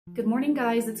Good morning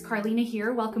guys, it's Carlina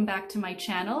here. Welcome back to my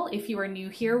channel. If you are new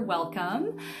here,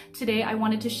 welcome. Today I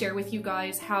wanted to share with you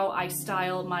guys how I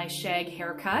style my shag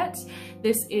haircut.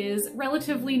 This is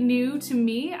relatively new to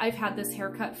me. I've had this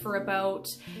haircut for about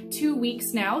 2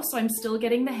 weeks now, so I'm still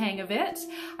getting the hang of it.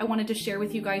 I wanted to share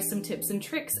with you guys some tips and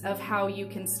tricks of how you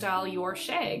can style your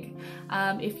shag.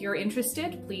 If you're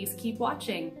interested, please keep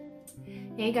watching.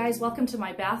 Hey guys, welcome to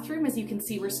my bathroom. As you can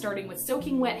see, we're starting with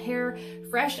soaking wet hair,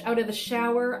 fresh out of the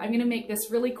shower. I'm gonna make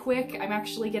this really quick. I'm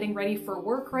actually getting ready for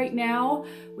work right now.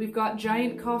 We've got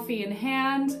giant coffee in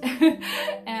hand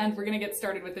and we're gonna get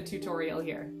started with the tutorial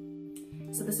here.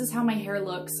 So this is how my hair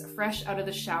looks fresh out of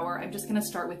the shower. I'm just gonna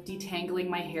start with detangling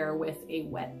my hair with a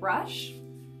wet brush.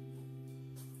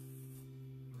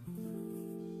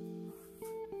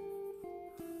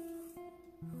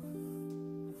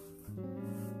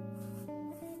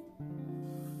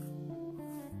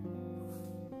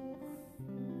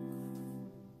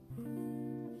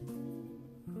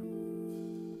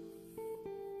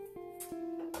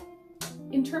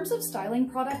 In terms of styling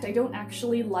product, I don't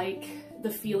actually like the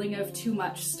feeling of too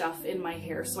much stuff in my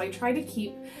hair, so I try to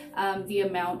keep the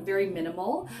amount very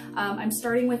minimal. I'm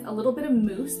starting with a little bit of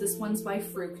mousse. This one's by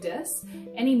Fructis.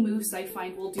 Any mousse I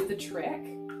find will do the trick.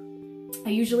 I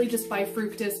usually just buy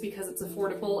Fructis because it's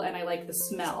affordable and I like the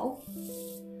smell.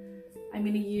 I'm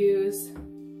going to use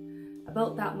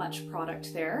about that much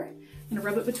product there. I'm going to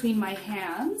rub it between my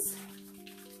hands.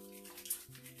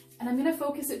 And I'm going to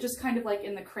focus it just kind of like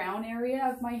in the crown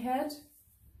area of my head.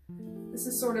 This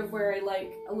is sort of where I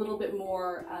like a little bit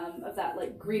more of that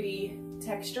like gritty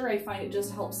texture. I find it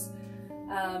just helps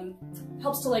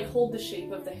to like hold the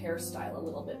shape of the hairstyle a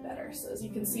little bit better. So as you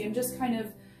can see, I'm just kind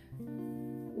of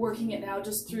working it now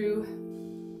just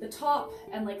through the top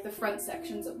and like the front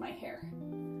sections of my hair.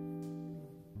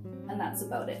 And that's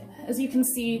about it. As you can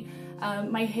see,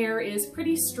 my hair is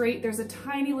pretty straight. There's a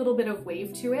tiny little bit of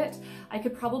wave to it. I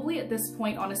could probably at this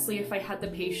point, honestly, if I had the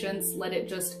patience, let it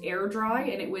just air dry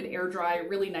and it would air dry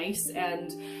really nice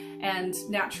and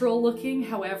natural looking.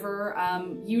 However,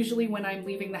 usually when I'm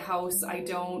leaving the house, I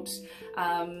don't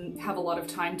have a lot of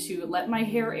time to let my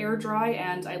hair air dry,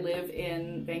 and I live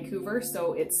in Vancouver,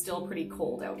 so it's still pretty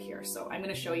cold out here. So I'm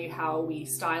going to show you how we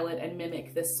style it and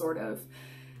mimic this sort of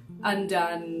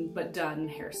undone but done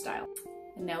hairstyle.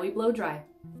 And now we blow dry.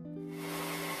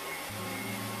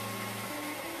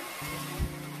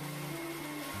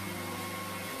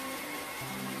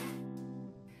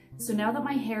 So now that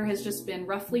my hair has just been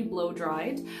roughly blow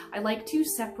dried, I like to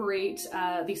separate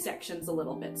these sections a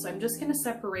little bit. So I'm just going to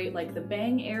separate like the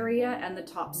bang area and the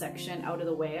top section out of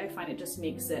the way. I find it just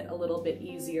makes it a little bit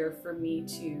easier for me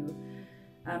to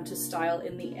style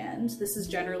in the end. This is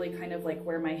generally kind of like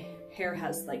where my hair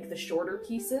has like the shorter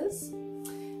pieces.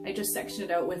 I just section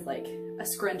it out with like a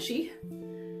scrunchie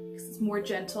because it's more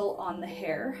gentle on the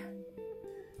hair.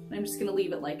 And I'm just gonna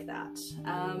leave it like that.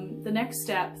 The next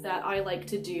step that I like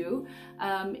to do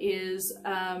is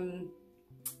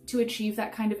to achieve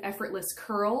that kind of effortless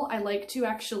curl, I like to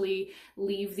actually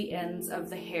leave the ends of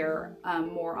the hair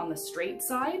more on the straight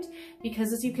side,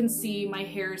 because as you can see, my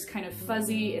hair is kind of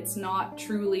fuzzy. It's not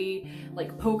truly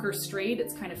like poker straight.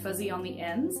 It's kind of fuzzy on the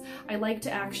ends. I like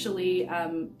to actually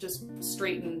just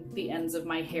straighten the ends of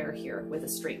my hair here with a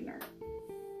straightener.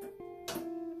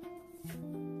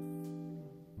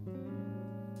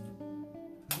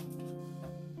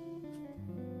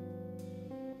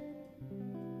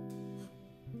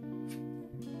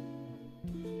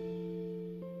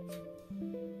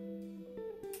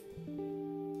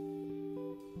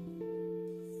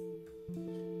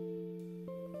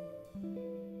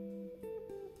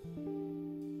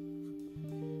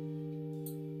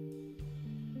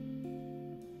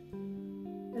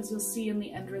 As you'll see in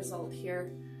the end result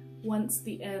here, once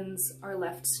the ends are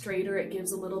left straighter, it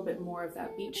gives a little bit more of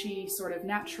that beachy, sort of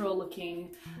natural looking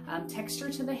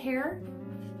texture to the hair.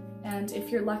 And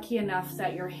if you're lucky enough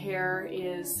that your hair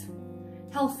is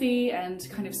healthy and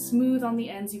kind of smooth on the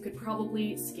ends, you could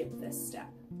probably skip this step.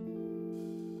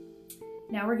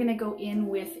 Now we're gonna go in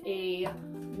with a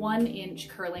 1-inch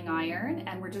curling iron,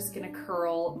 and we're just gonna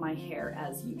curl my hair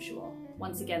as usual.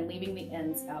 Once again, leaving the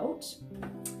ends out.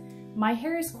 My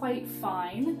hair is quite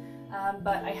fine,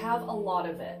 but I have a lot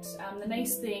of it. The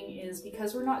nice thing is,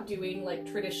 because we're not doing like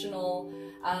traditional,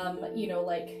 you know,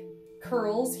 like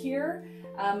curls here,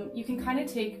 you can kind of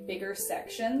take bigger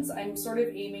sections. I'm sort of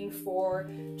aiming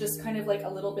for just kind of like a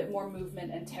little bit more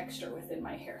movement and texture within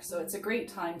my hair. So it's a great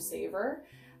time saver.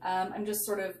 I'm just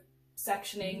sort of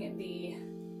sectioning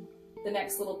the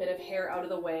next little bit of hair out of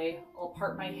the way. I'll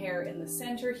part my hair in the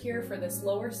center here for this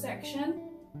lower section.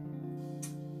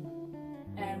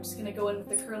 And I'm just gonna go in with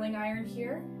the curling iron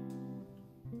here.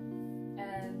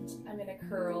 I'm gonna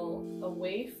curl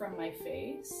away from my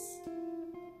face.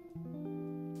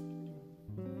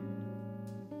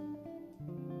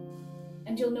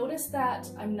 And you'll notice that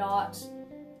I'm not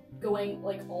going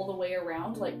like all the way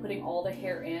around, like putting all the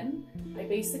hair in. I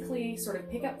basically sort of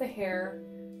pick up the hair,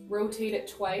 rotate it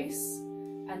twice,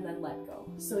 and then let go.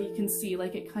 So you can see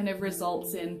like it kind of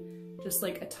results in just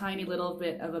like a tiny little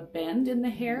bit of a bend in the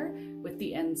hair with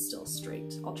the ends still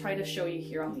straight. I'll try to show you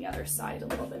here on the other side a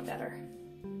little bit better.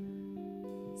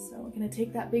 So we're gonna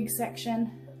take that big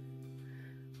section,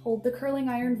 hold the curling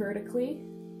iron vertically.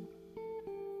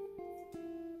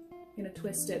 I'm gonna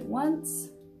twist it once,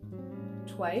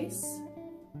 twice,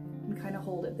 and kind of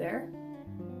hold it there.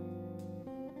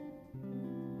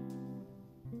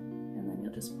 And then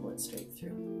you'll just pull it straight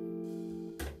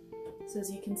through. So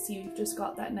as you can see, we've just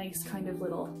got that nice kind of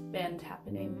little bend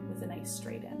happening with a nice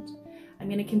straight end. I'm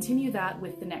going to continue that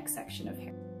with the next section of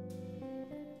hair.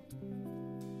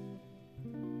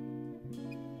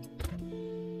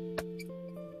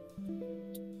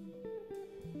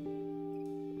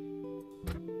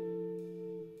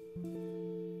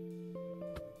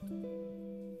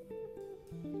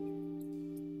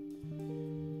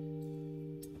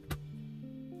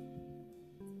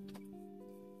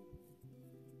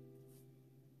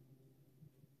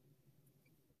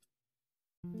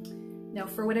 Now,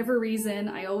 for whatever reason,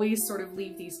 I always sort of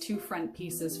leave these two front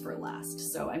pieces for last.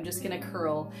 So I'm just gonna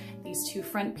curl these two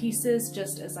front pieces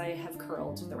just as I have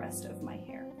curled the rest of my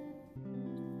hair.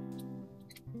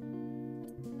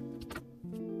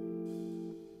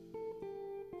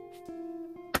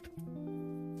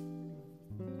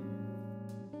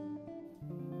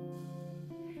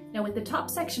 Now with the top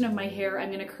section of my hair,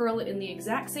 I'm gonna curl it in the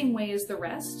exact same way as the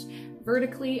rest,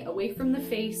 vertically away from the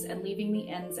face and leaving the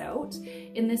ends out.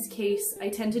 In this case, I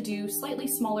tend to do slightly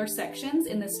smaller sections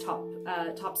in this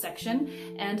top section.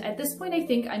 And at this point, I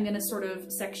think I'm gonna sort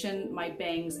of section my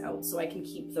bangs out so I can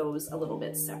keep those a little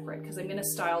bit separate because I'm gonna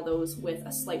style those with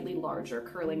a slightly larger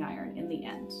curling iron in the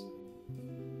end.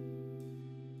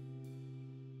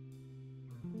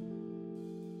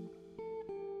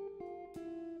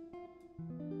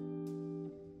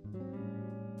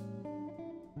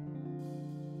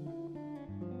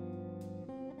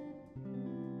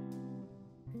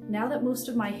 Now that most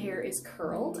of my hair is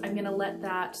curled, I'm gonna let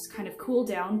that kind of cool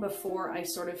down before I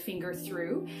sort of finger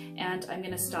through, and I'm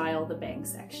gonna style the bang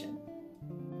section.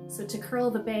 So to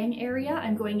curl the bang area,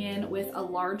 I'm going in with a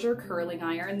larger curling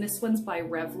iron. This one's by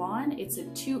Revlon. It's a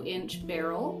 2-inch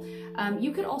barrel.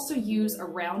 You could also use a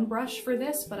round brush for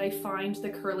this, but I find the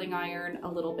curling iron a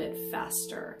little bit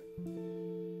faster.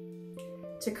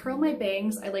 To curl my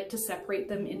bangs, I like to separate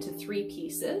them into 3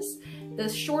 pieces. The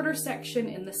shorter section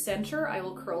in the center I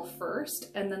will curl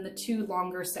first, and then the 2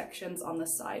 longer sections on the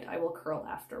side I will curl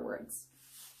afterwards.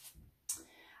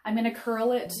 I'm going to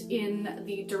curl it in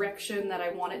the direction that I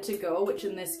want it to go, which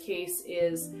in this case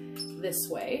is this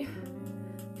way.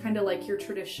 Kind of like your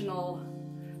traditional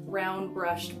round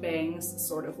brushed bangs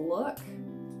sort of look.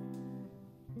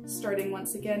 Starting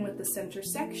once again with the center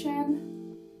section.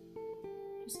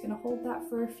 Just gonna hold that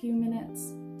for a few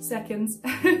seconds.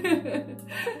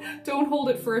 Don't hold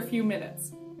it for a few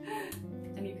minutes.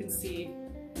 And you can see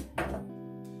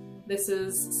this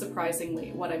is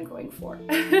surprisingly what I'm going for.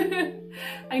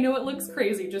 I know it looks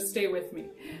crazy, just stay with me.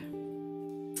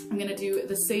 I'm gonna do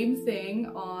the same thing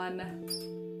on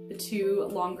the 2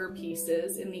 longer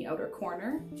pieces in the outer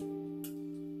corner.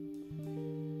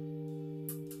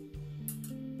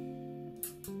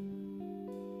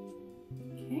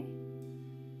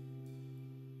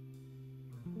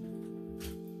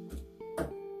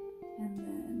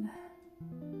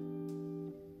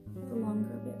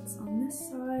 On this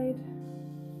side.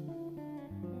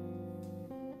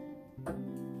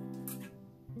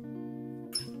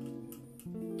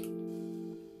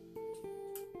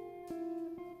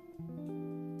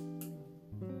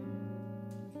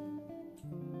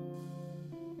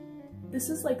 This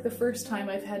is like the first time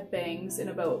I've had bangs in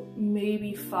about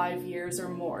maybe 5 years or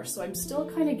more, so I'm still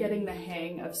kind of getting the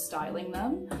hang of styling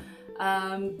them,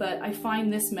 but I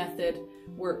find this method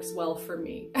works well for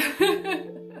me.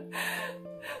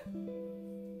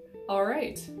 All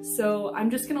right, so I'm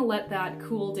just gonna let that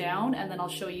cool down and then I'll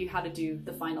show you how to do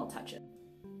the final touches.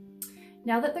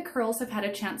 Now that the curls have had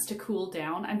a chance to cool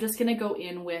down, I'm just gonna go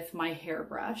in with my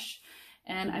hairbrush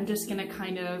and I'm just gonna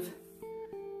kind of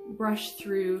brush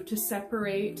through to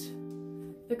separate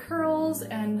the curls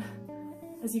and,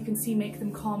 as you can see, make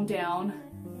them calm down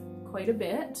quite a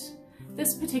bit.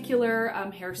 This particular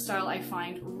hairstyle I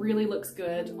find really looks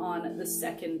good on the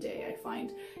second day, I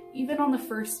find. Even on the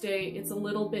first day, it's a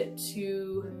little bit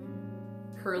too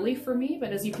curly for me,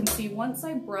 but as you can see, once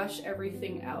I brush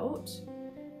everything out,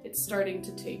 it's starting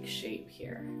to take shape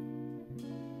here.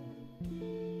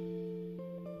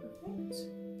 Perfect.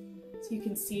 So you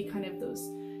can see kind of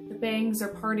the bangs are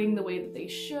parting the way that they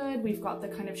should. We've got the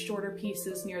kind of shorter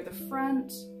pieces near the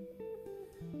front.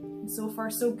 And so far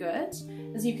so good.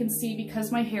 As you can see,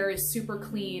 because my hair is super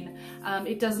clean,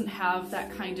 it doesn't have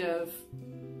that kind of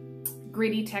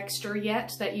gritty texture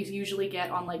yet that you usually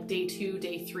get on like day 2,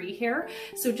 day 3 hair.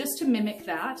 So just to mimic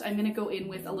that, I'm gonna go in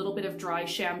with a little bit of dry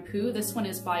shampoo. This one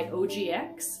is by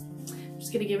OGX. I'm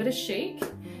just gonna give it a shake,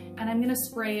 and I'm gonna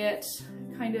spray it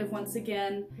kind of once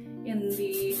again in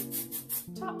the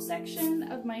top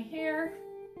section of my hair,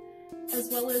 as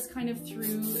well as kind of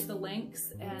through the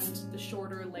lengths and the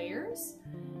shorter layers.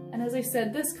 And as I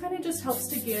said, this kind of just helps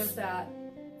to give that,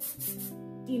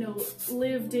 you know,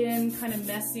 lived in kind of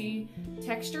messy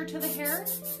texture to the hair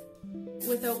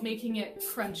without making it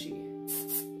crunchy.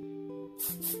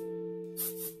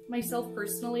 Myself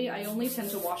personally, I only tend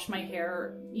to wash my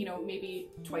hair, you know, maybe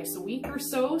twice a week or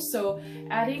so. So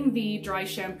adding the dry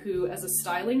shampoo as a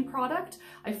styling product,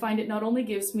 I find it not only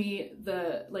gives me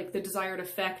the desired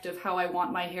effect of how I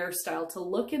want my hairstyle to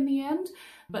look in the end,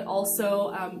 but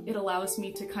also it allows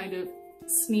me to kind of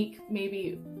sneak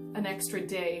maybe an extra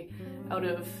day out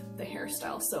of the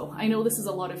hairstyle. So I know this is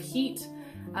a lot of heat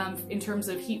in terms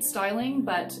of heat styling,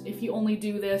 but if you only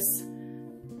do this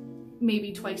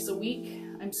maybe twice a week,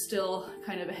 I'm still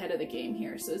kind of ahead of the game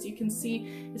here. So as you can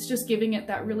see, it's just giving it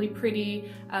that really pretty,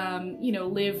 you know,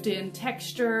 lived in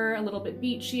texture, a little bit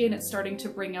beachy, and it's starting to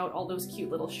bring out all those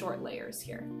cute little short layers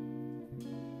here.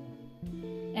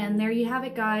 And there you have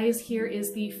it, guys. Here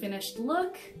is the finished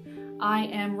look. I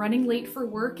am running late for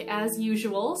work as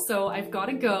usual, so I've got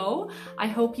to go. I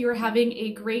hope you are having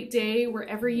a great day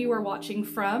wherever you are watching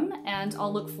from, and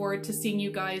I'll look forward to seeing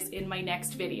you guys in my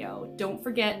next video. Don't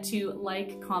forget to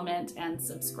like, comment, and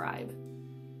subscribe.